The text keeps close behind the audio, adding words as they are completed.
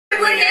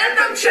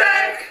Anthem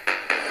check!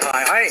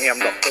 Hi, I am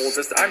the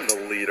oldest, I'm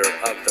the leader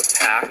of the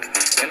pack,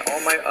 and all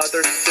my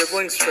other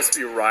siblings just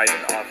be riding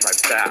off my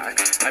back.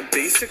 I'm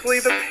basically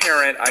the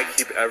parent, I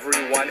keep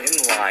everyone in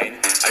line.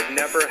 I've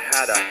never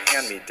had a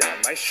hand-me-down,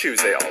 my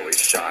shoes they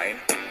always shine.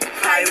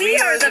 Hi, we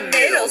are the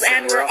middles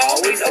and we're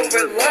always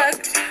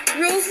overlooked.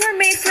 Rules were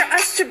made for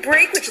us to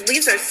break, which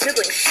leaves our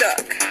siblings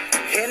shook.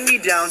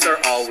 Hand-me-downs are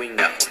all we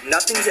know,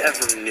 nothing's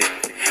ever new.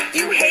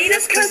 You hate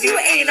us cause you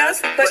ain't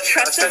us, but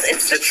trust us,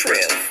 it's the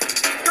truth.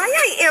 Hi,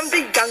 I am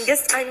the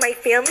youngest. I'm my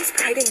family's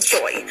pride and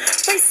joy.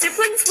 My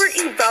siblings were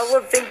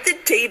irrelevant the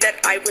day that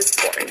I was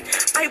born.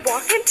 I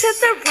walk into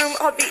the room,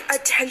 all the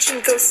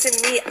attention goes to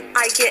me.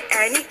 I get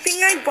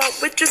anything I want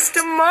with just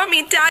a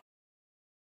mommy, dad.